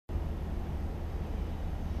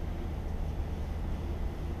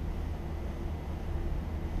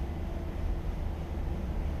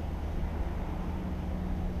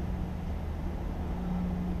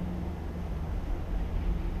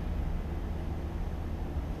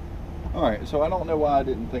Alright, so I don't know why I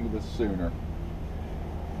didn't think of this sooner,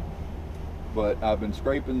 but I've been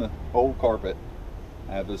scraping the old carpet.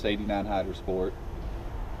 I have this 89 Hydro Sport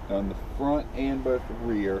on the front and both the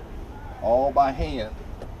rear, all by hand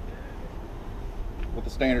with a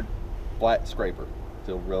standard flat scraper.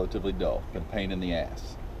 Still relatively dull, been a pain in the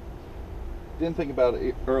ass. Didn't think about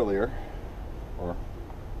it earlier, or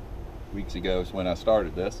weeks ago is when I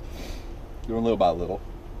started this, doing little by little,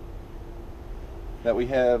 that we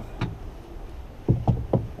have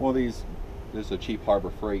one of these. This is a cheap Harbor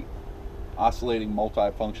Freight oscillating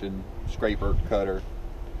multi-function scraper cutter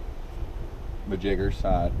majiggers.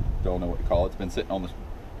 I don't know what to call it. It's been sitting on the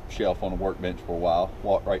shelf on the workbench for a while.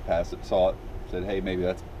 Walked right past it, saw it, said, hey, maybe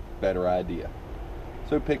that's a better idea.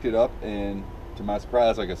 So picked it up, and to my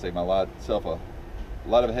surprise, like I say, myself a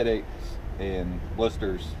lot of headaches and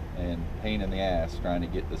blisters and pain in the ass trying to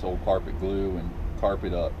get this old carpet glue and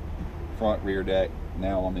carpet up front, rear deck.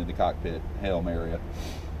 Now I'm in the cockpit helm area.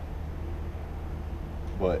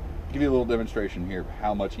 But give you a little demonstration here of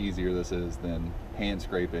how much easier this is than hand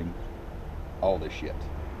scraping all this shit.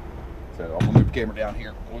 So I'm gonna move the camera down here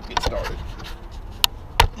and we'll get started.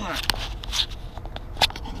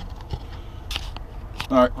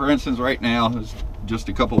 Alright, for instance, right now there's just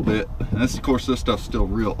a couple bit, and this, of course, this stuff's still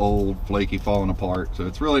real old, flaky, falling apart, so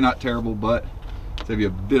it's really not terrible, but save you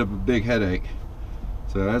a bit of a big headache.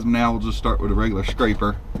 So as of now, we'll just start with a regular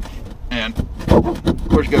scraper, and of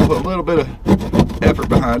course you gotta put a little bit of effort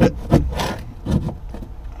behind it.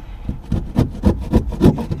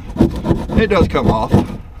 It does come off,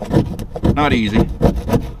 not easy,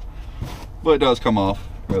 but it does come off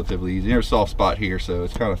relatively easy. There's a soft spot here, so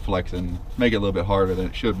it's kind of flexing, make it a little bit harder than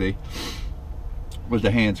it should be with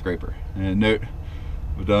the hand scraper. And note,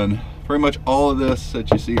 we've done pretty much all of this that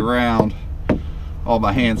you see around all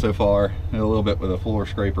by hand so far, and a little bit with a floor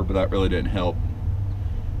scraper, but that really didn't help.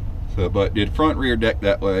 So, but did front rear deck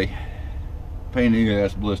that way, pain in the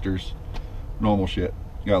ass, blisters, normal shit,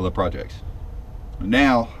 got little projects.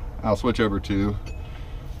 Now I'll switch over to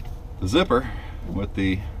the zipper with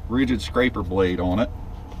the rigid scraper blade on it.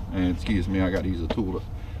 And excuse me, I got to use a tool to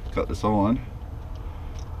cut this on.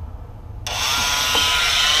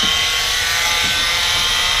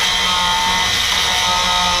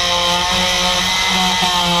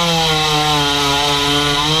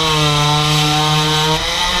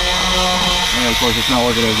 And of course, it's not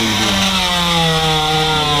working as easy.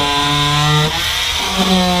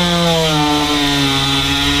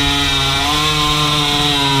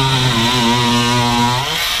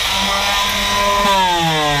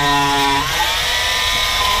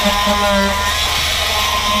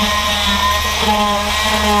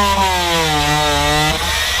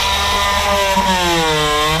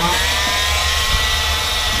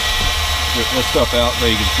 Get this stuff out so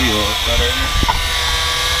you can see a little bit better.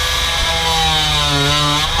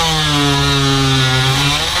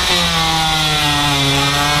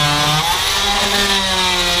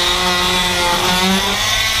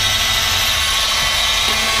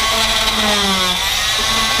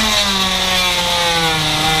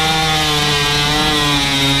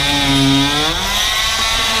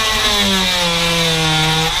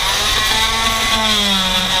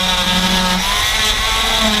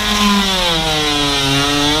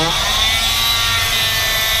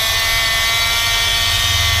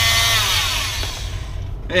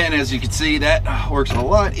 And as you can see, that works a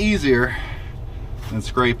lot easier than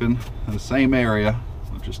scraping in the same area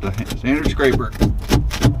with just a standard scraper.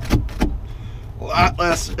 A lot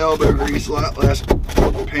less elbow grease, a lot less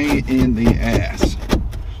pain in the ass.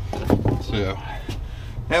 So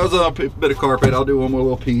that was a bit of carpet. I'll do one more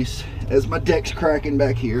little piece as my deck's cracking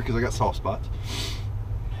back here because I got soft spots.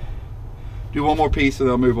 Do one more piece and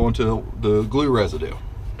I'll move on to the glue residue.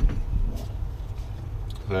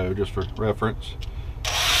 So just for reference,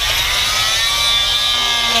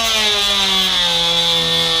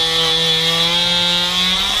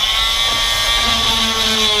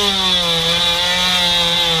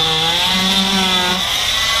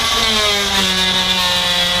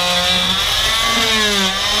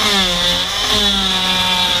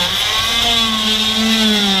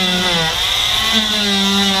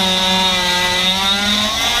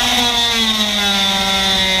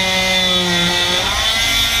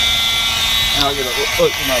 I'll get a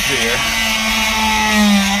look from up here.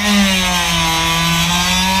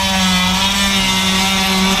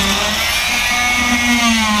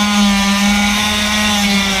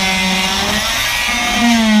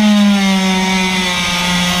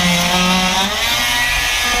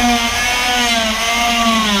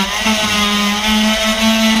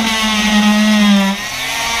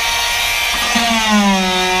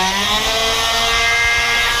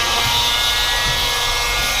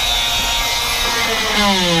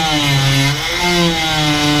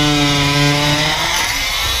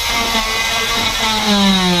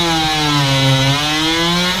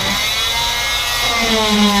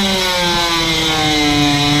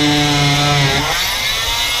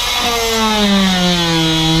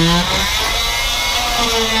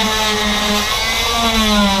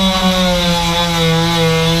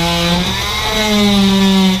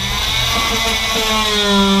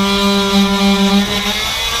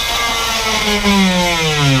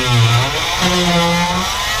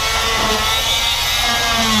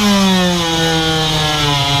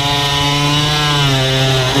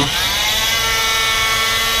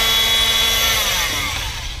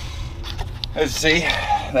 As you see,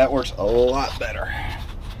 that works a lot better.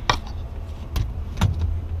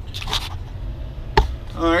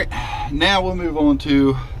 Alright, now we'll move on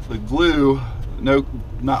to the glue.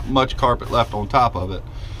 Not much carpet left on top of it.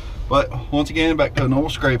 But once again, back to a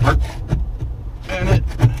normal scraper. And it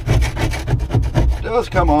does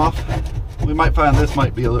come off. We might find this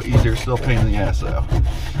might be a little easier, still a pain in the ass though.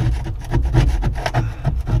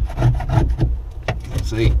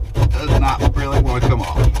 See, it does not really want to come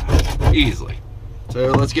off easily.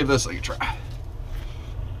 So let's give this thing a try.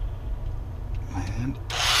 And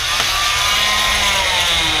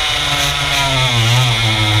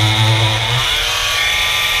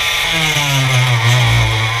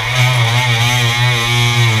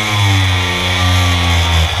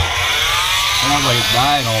sounds like it's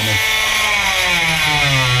dying on me.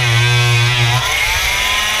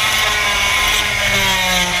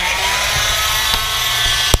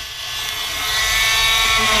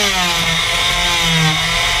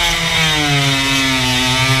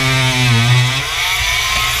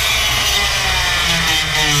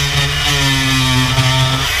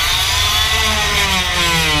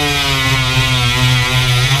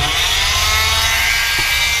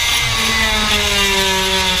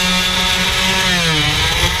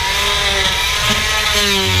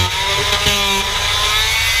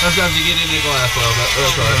 Sometimes you get into glass a little bit, but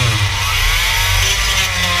that's all right.